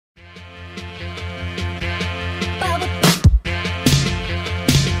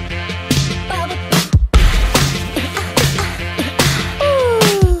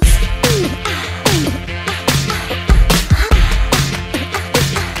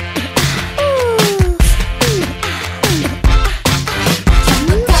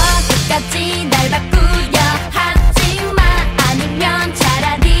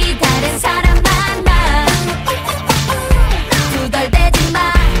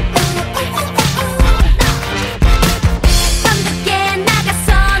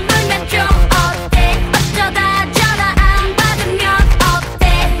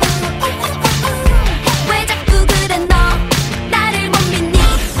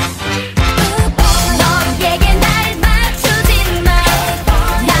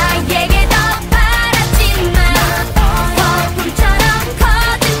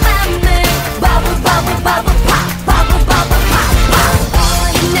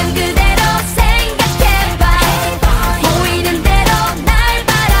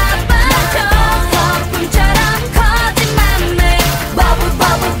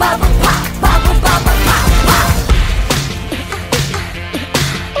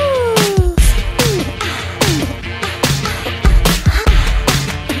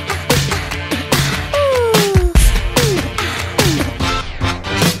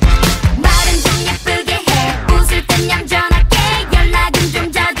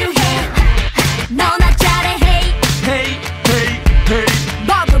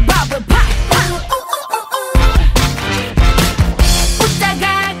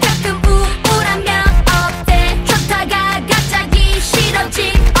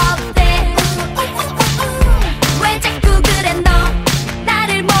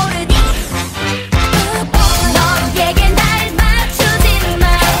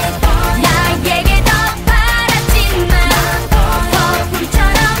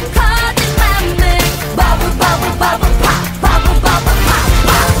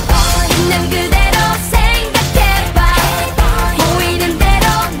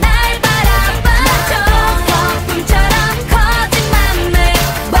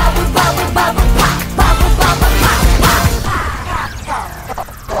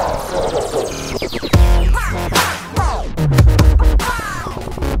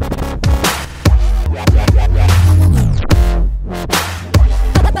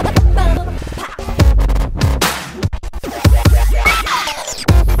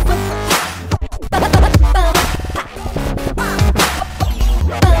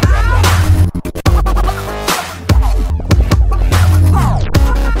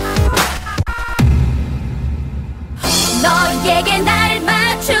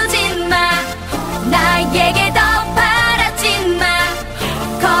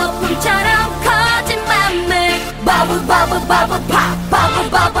bubble bubble pop bubble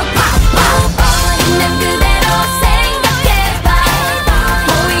bubble pop pop 있는 그대로 생각해봐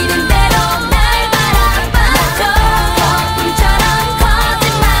보이는 대로 날 바라봐줘 거품처럼 커진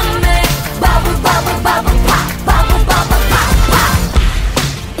맘을 bubble bubble bubble pop bubble bubble pop pop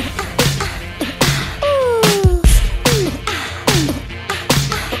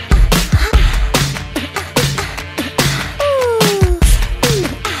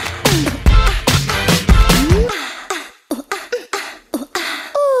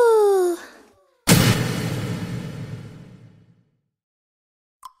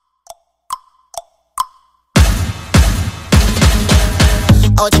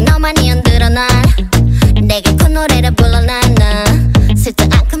오직 너만이 흔들어 난 내게 콧노래를 불러 난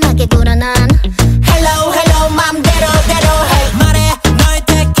슬쩍 앙큼하게 굴어 난 Hello hello 맘대로 대로 hey 말해 널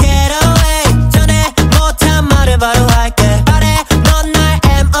take it away 전에 못한 말을 바로 할게 말해 넌 날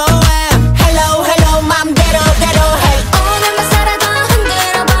MOM Hello hello 맘대로 대로 hey 오늘만 살아도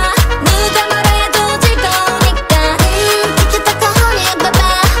흔들어봐 누가 말해도 즐거우니까 티키타카 honey baby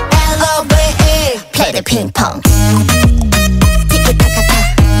LOVE Play the ping pong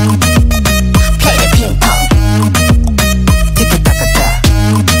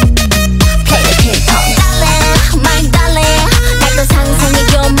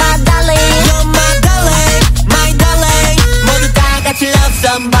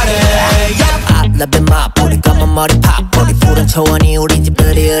랩의 맛보리 검은 머리 팝보리 푸른 초원이 우리 집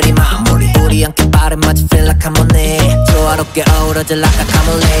으리으리 마무리 우리 함께 발을 맞춰 feel like harmony 조화롭게 어우러져 like a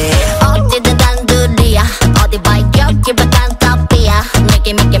camel 어디든 단둘이야 어디 봐 여기 바깥 top 이야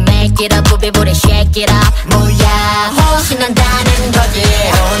Make it up 부비부리 shake it up 뭐야 신난다는 거지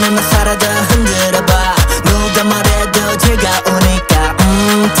오늘만 살아도 흔들어봐 누가 말해도 즐거우니까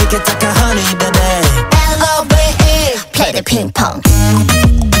티켓타카 honey baby LOVE Play the ping pong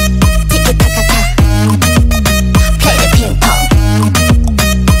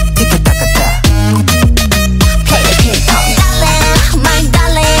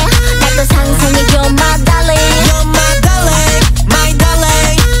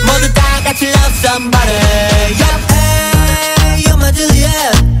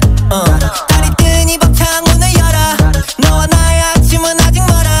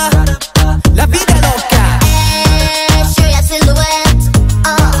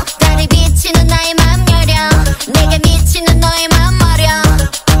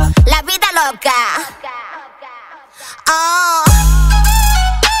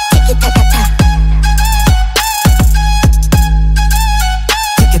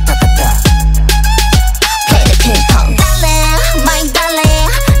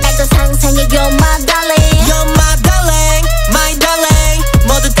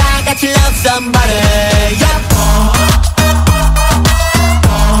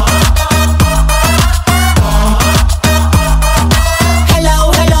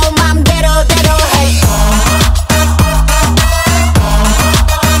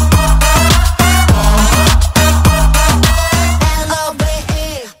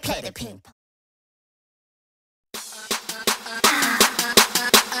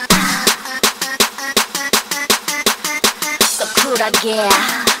쿨하게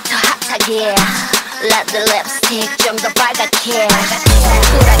더 핫하게 Let the lipstick 좀 더 빨갛게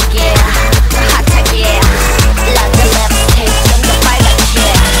쿨하게 더 핫하게 Let the lipstick 좀 더 빨갛게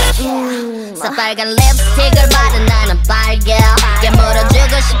새빨간 립스틱을 바른 나는 빨개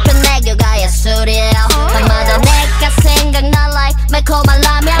깨물어주고 싶은 애교가 예술이야 밤마다 내가 생각나 like 매콤한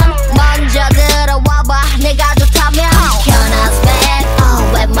라면 먼저 들어와봐 내가 좋다면 Can I spend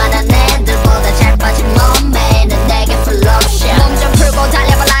웬만한 애들보다 잘 빠진 몸매 는 내게 플로션 몸 좀 풀고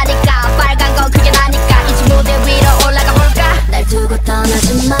달려봐라니까 빨간 건 그게 나니까 이제 무대 위로 올라가 볼까 날 두고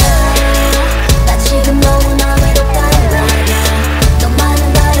떠나지 마 나 지금 너무나 외롭다는 말이야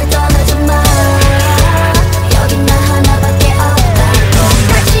너만은 나를 떠나지 마 여기 나 하나밖에 없다고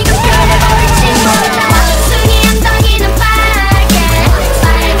나 지금 변해버릴지 몰라 순이 엉덩이는 빨개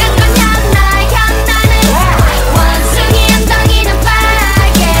빨간 건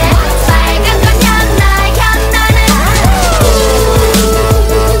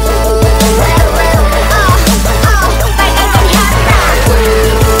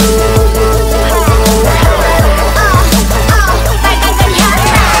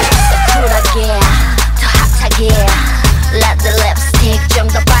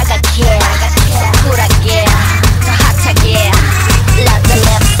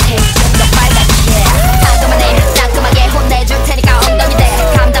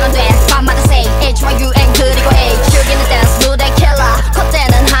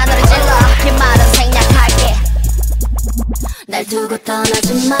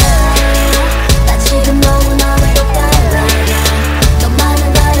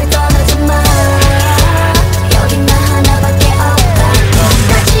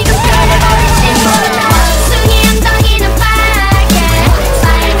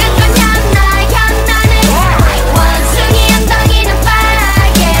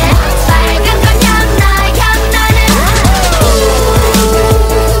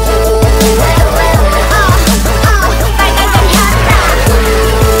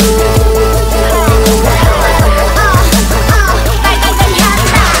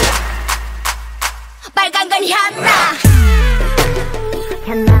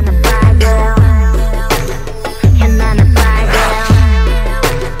나는 bad girl. 야 나는 bad girl.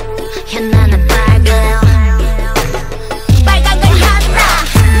 야 나는 bad girl. 빨간 걸 한다.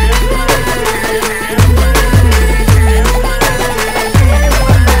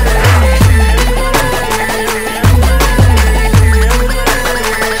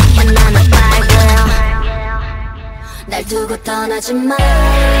 야 나는 bad girl. 날 두고 떠나지 마.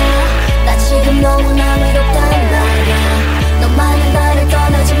 나 지금 너무나 외롭단 말이야. 너만은 나를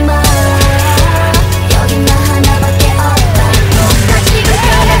떠나지 마. 여긴 나 하나밖에 없다고. 나 지금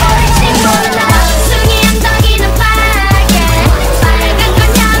변해버릴지 몰라. 원숭이 엉덩이는 빨개. 빨간 건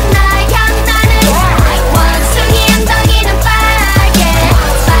향나 향나는. 원숭이 엉덩이는 빨개.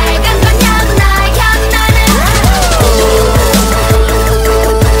 빨간 건 향나 향나는.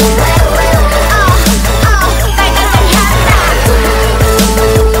 빨간 건 향나.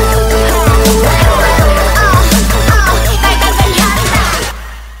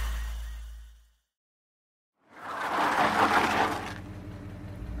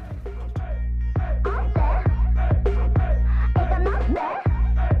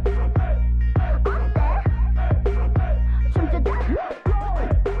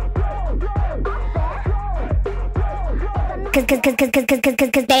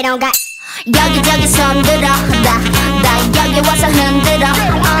 They don't got 여기저기 손들어 나 여기 와서 흔들어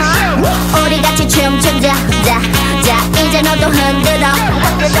우리 같이 춤추자 자 이제 너도 흔들어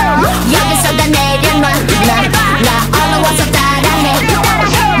여기서 다 내려놔 나 얼른 와서 따라해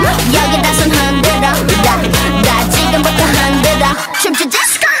여기다 손 흔들어 나 지금부터 흔들어 춤추자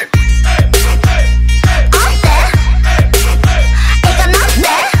스컬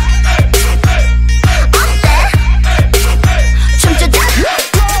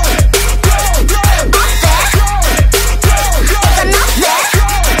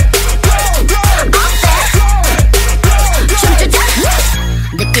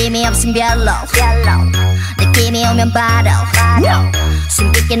느낌이 없음 별로 느낌이 오면 바로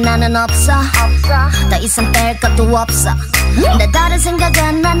숨길 게 나는 없어 더 이상 뺄 것도 없어 내 다른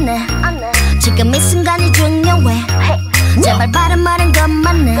생각은 안 해 지금 이 순간이 중요해 제발 바른 말은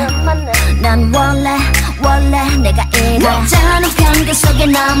것만 해 난 원래 내가 이래 못하는 편견 속에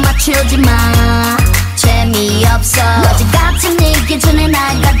나 맞추지 마 재미없어 어제 같은 네 기준에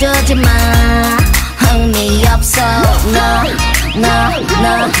날 가두지 마 흥미없어 너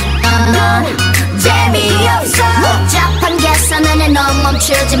재미없어 복잡한 계산에 너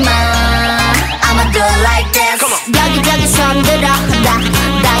멈추지 마 I'ma do it like this 여기저기 손들어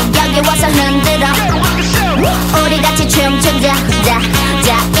나 여기 와서 흔들어 우리 같이 춤추자 자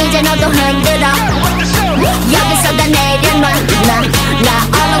이제 너도 흔들어 여기서 다 내려놔 나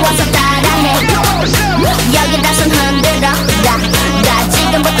얼른 와서 따라해 여기다 손 흔들어 나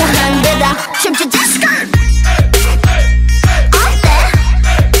지금부터 흔들어 춤추자 스컬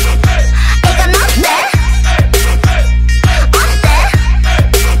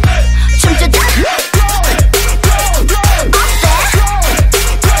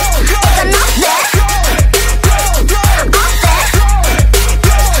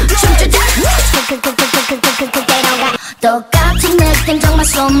똑같은 느낌 정말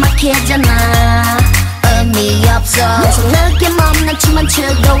숨 막히잖아 의미 없어 계속 느낌 없는 춤만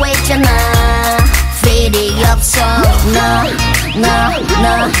추고 있잖아 필이 없어 너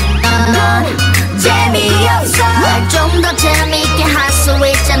재미없어 날 좀 더 재미있게 할 수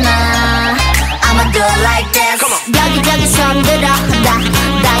있잖아 I'ma do it like this 여기저기 손들어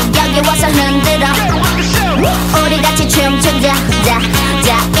나 여기 와서 흔들어 우리 같이 춤추자 자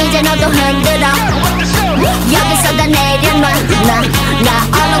이제 너도 흔들어 여기서 다 내려놔 나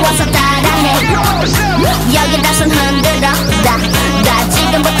얼른 와서 따라해 여기다 손 흔들어 나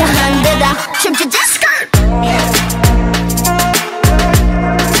지금부터 흔들어 춤추자 스컬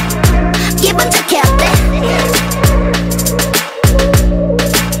기분 좋게 어때?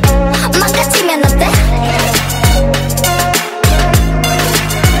 망가지면 어때?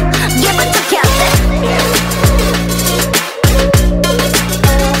 기분 좋게 어때?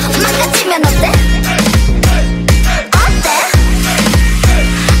 망가지면 어때? 어때?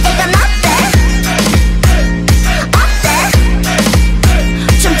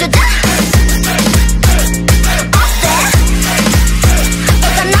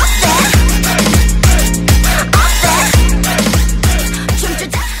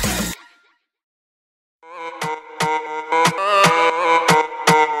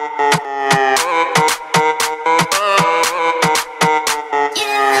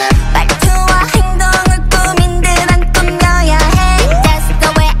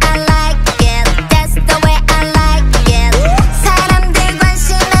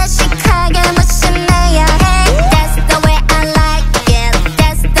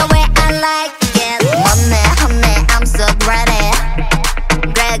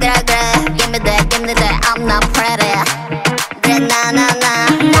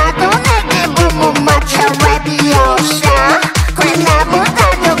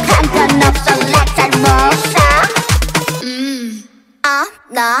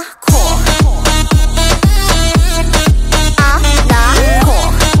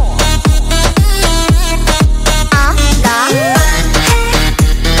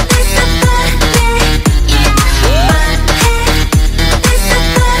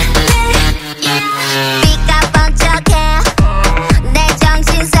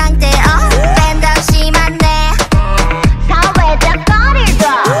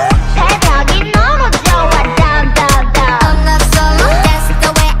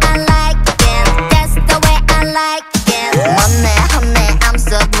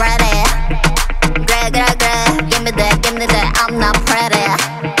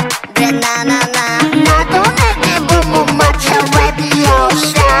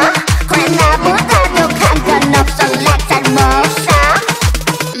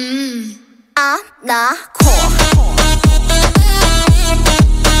 낳고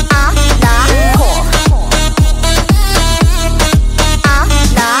안 낳고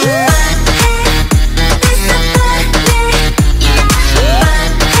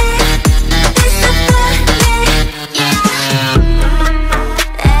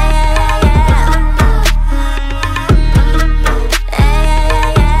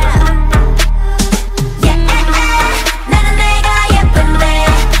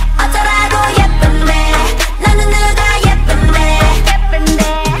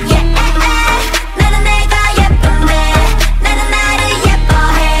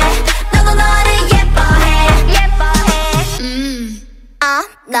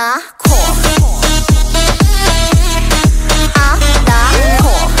안 낳고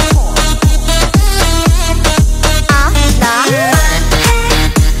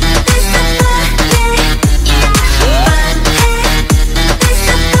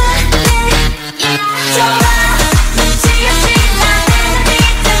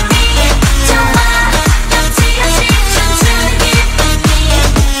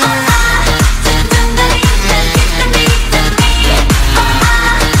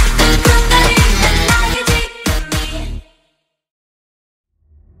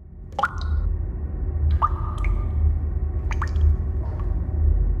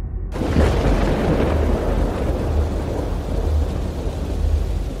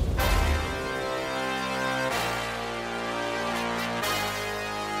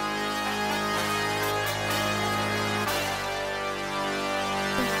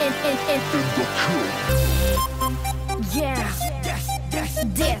Yeah,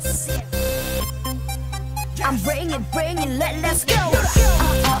 this I'm bringing, let's go.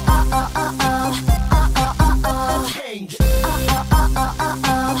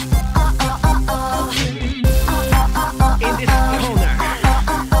 In this corner,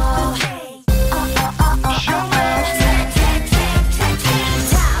 show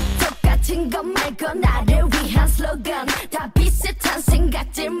다 똑같은 것 말고 나를 위한 슬로건 다 비슷한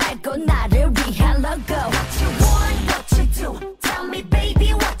생각들 말고 나를 위한 로고 What you want, what you do Tell me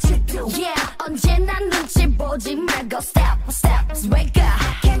baby what you do Yeah, 언제나 눈치 보지 말고 step, wake up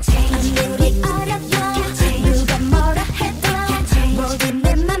Can't change 아무리 어려도 누가 뭐라 해도 모두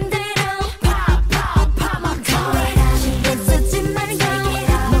내 맘대로 Pop, pop, pop my car 신경 쓰지 말고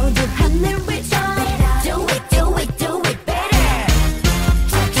모두 하늘 위로 Do it, do it, do it better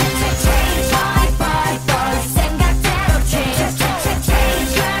Change, boy, 생각대로 change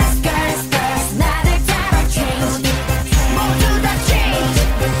Girls, 나를 따라 change 모두 다 change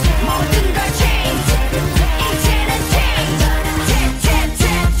모든 걸 change 이제는 change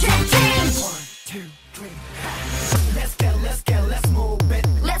let's move it.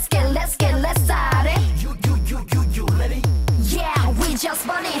 Let's get at it You ready? Yeah, we just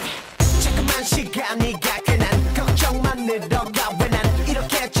want it 자꾸만 시간이 가게 난 걱정만 늘어가 왜 난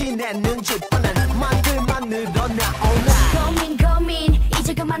이렇게 지냈는지 뻔한 말들만 늘어나 고민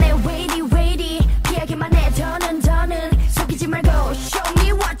이제 그만해 waiting 피하기만 해 더는 속이지 말고 show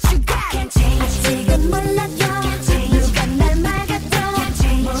me what you got 아직은 몰라도 누가 날 막아도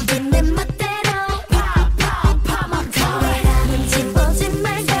모두 내 멋대로 pop pop pop my car 눈치 보지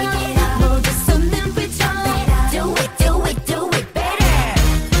말고 모두 손을 위로 do it better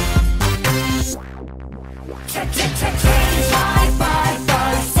change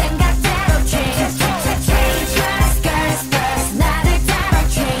boy 생각대로 change girls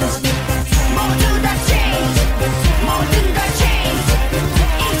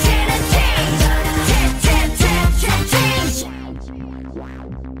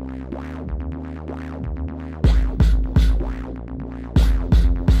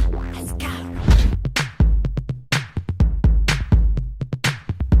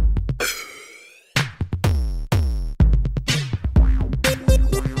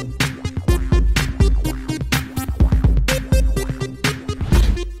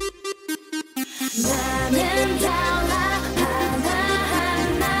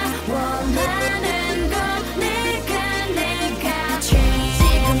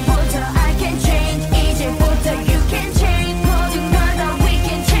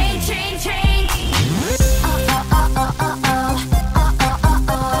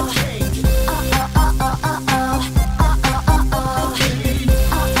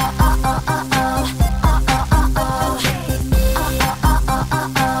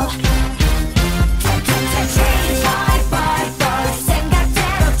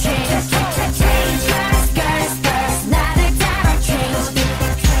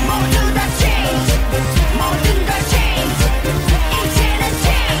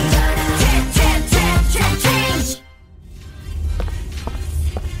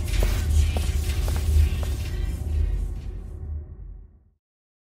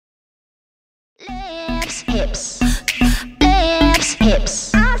hips, lips,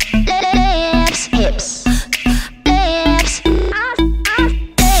 hips, lips, hips, lips, lips,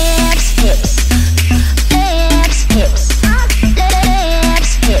 hips, lips, hips,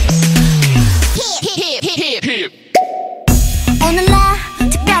 lips, hips. 오늘 나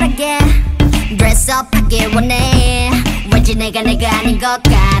특별하게 dress up 하길 원해. 왠지 내가 아닌 것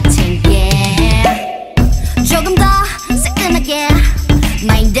같은 게 조금 더 새끈하게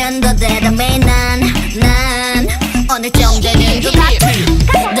마인드는 더 대담해. 난 오늘 좀 되는 것 같아.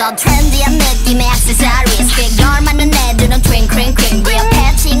 더 트렌디한 느낌의 액세서리즈 피겨 많은 애들은 트윙크링크링 네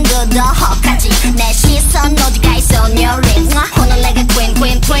옆에 친구도 헉하지. 내 시선 오지가 있어 new ring. 오늘 내가 queen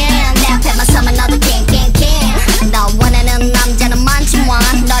내 앞에만 서면 너도 king. 너 원하는 남자는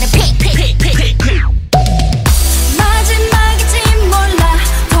많지만 너를 pick. 마지막일지 몰라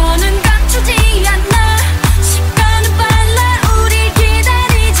더는 감추지 않아. 시간은 빨라 우릴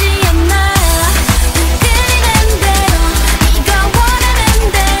기다리지 않아. 끌리는 대로 네가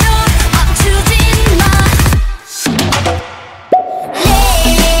원하는 대로 멈추지 마.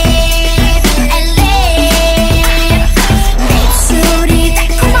 Live and live. 내 입술이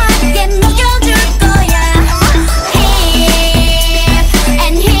달콤하게 녹여줄 거야. Hip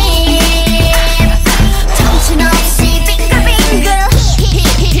and hip. 정신없이 빙글빙글.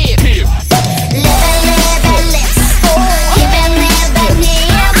 Live and lips. Hip and live and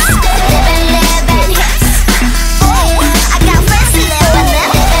hips. Live and hips. I got friends who live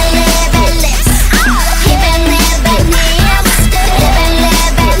and lips. Hip and live and hips.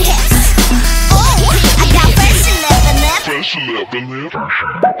 Live and hips. I got friends who live and lips.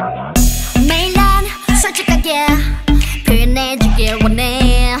 매일 난 솔직하게 표현해주길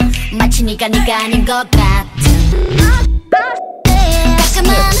원해. 마치 네가 아닌 것 같은.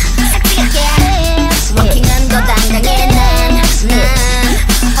 가끔은 섹시하게 워킹은 더 당당해. 난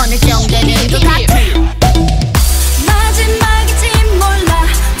오늘 좀 되는 것 같아. 마지막일지 몰라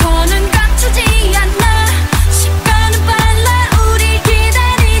더는 감추지 않아. 시간은 빨라 우릴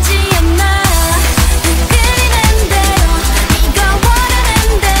기다리지 않아. 끌리는 대로 네가 원하는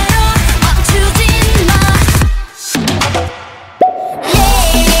대로 멈추지 마.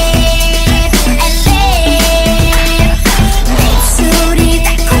 Live and live. 내 입술이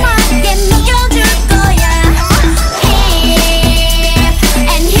달콤하게 녹여줄 거야. Hip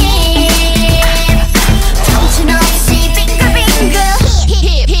and hip. 정신없이 빙글빙글.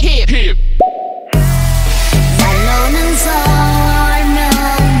 날 너는 설명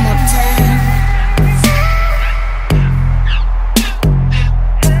못해.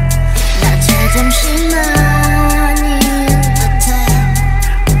 나 제정신아닌 듯해.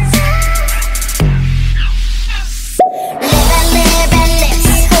 Live and lips.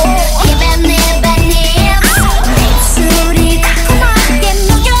 Hip and live and hips. 내 입술이 달콤하게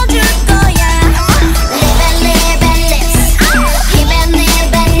녹여줄 거야. Live and lips. Hip and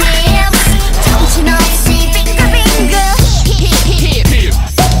live and hips. 정신없이 빙글빙글. Lips, hips,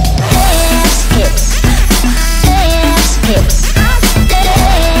 lips, hips,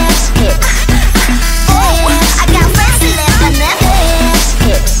 lips, hips. I got friends who live and lips.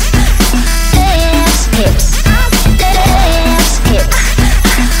 Hips, lips, hips, lips, hips.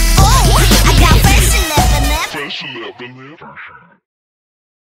 I got friends who live and lips.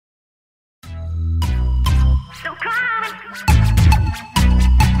 Don't cry.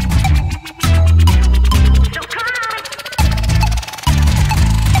 Don't cry.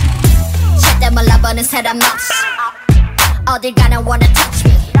 절대 몰라보는 사람 없이 어딜 가나 wanna touch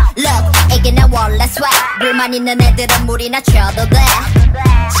me. Look, 이게 내 원래 swag. 불만 있는 애들은 물이나 쳐도 돼.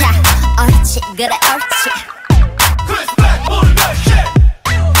 자, 옳지, 그래 옳지.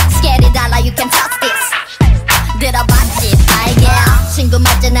 Scary 달라, you can touch this. 들어봤지, 알게. 친구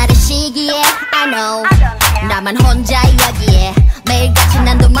맞아 나를 시기에 I know. 나만 혼자 여기에 매일같이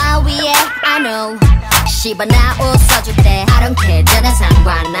난도 마 위에 I know. 씹어 나 웃어줄 때 I don't care. 전혀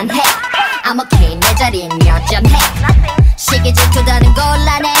상관 안 해. I'm okay. 내 자리는 여전해. 시기 질투다는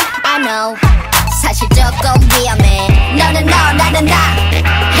곤란해 I know. 사실 조금 위험해. 너는 너 나는 나.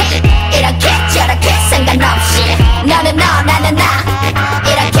 Hey, 이렇게 저렇게 상관없이 너는 너 나는 나.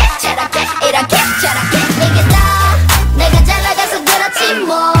 이렇게 저렇게 이게 다 내가 잘 나가서 그렇지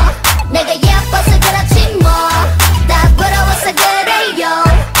뭐. 내가 예뻐서 그렇지 뭐. 다 부러워서 그래요.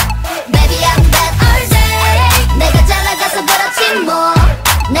 Baby I'm bad all day. 내가 잘 나가서 그렇지 뭐.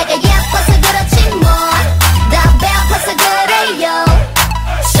 내가 예뻐서 그렇지 뭐. 다 배고파서 그래요.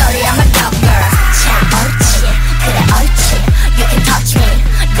 Sorry I'm a top girl. 자 옳지 그래 옳지. You can touch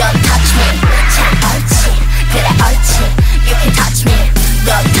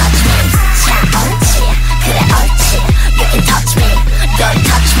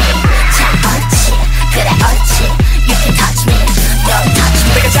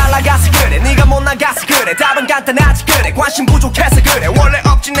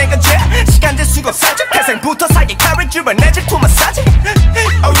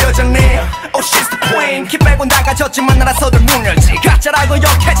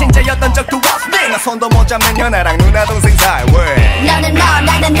손도 못 잡는 현아랑 누나 동생 사이. 너는 너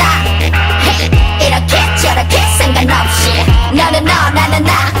나는 나 hey, 이렇게 저렇게 상관없이 너는 너 나는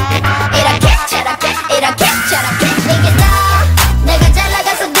나 이렇게 저렇게 이게 너 내가 잘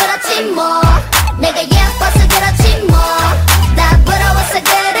나가서 그렇지 뭐 내가 예뻐서 그렇지 뭐 다 부러워서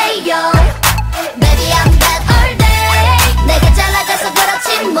그래요 Baby I'm bad all day 내가 잘 나가서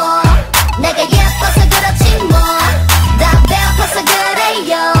그렇지 뭐 내가 예뻐서 그렇지 뭐 다 배고파서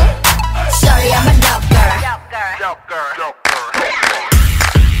그래요 Sorry I'm a dope girl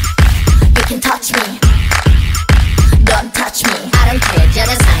You can touch me Don't touch me I don't care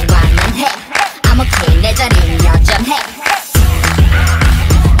전혀 상관은 해 I'm okay 내 자리는 여전해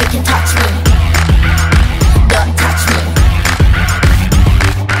You can touch me Don't touch me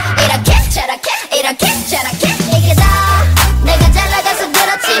이렇게 저렇게 이게 다 내가 잘 나가서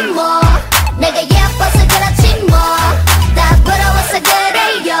그렇지 뭐 내가 예뻐서 그렇지 뭐 다 부러워서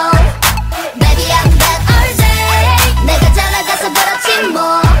그래요 Baby I'm bad all day 내가 잘 나가서 그렇지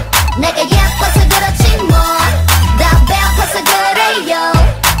뭐 내가 예뻐서 그렇지 뭐 다 배고파서 그래요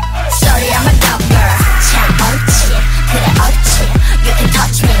Sorry I'm a dope girl 참 옳지 그래 옳지 You can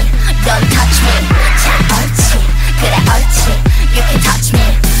touch me Don't touch me 참 옳지 그래 옳지 You can touch me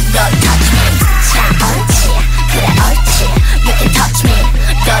Don't touch me 참 옳지 그래 옳지 You can touch me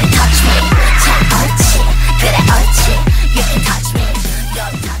Don't touch me 참 옳지 그래 옳지 You can touch me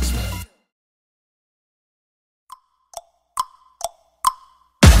Don't touch me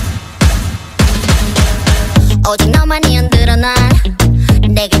오직 너만이 흔들어 난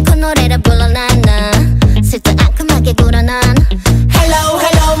내게 콧노래를 불러 난 슬쩍 앙큼하게 굴어 난 Hello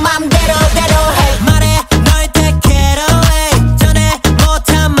hello 맘대로 대로 해 말해 널 take it away 전에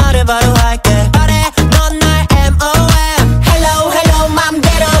못한 말을 바로 할게 말해 넌 날 MOM Hello hello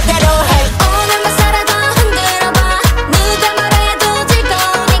맘대로 대로 해 오늘만 살아도 흔들어봐 누가 말해도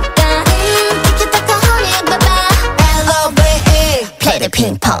즐거우니까 티키타카 honey baby LOVE Play the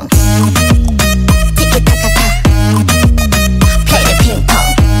ping pong 티키타카타 Play the ping pong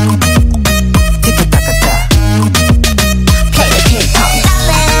티키타카타 Play the ping pong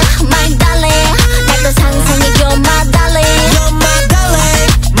Darling my darling 날 또 상상해줘 my darling You're my darling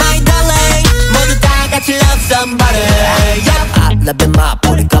my darling 모두 다 같이 love somebody I love it my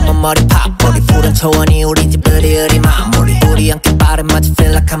뿌리 검은 머리 팝 우리 푸른 초원이 우리 집 으리으리 마무리 우리 함께 빠른 마치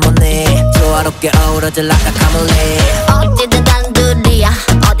feel like I'm on it 조화롭게 어우러질 like a camel 어디든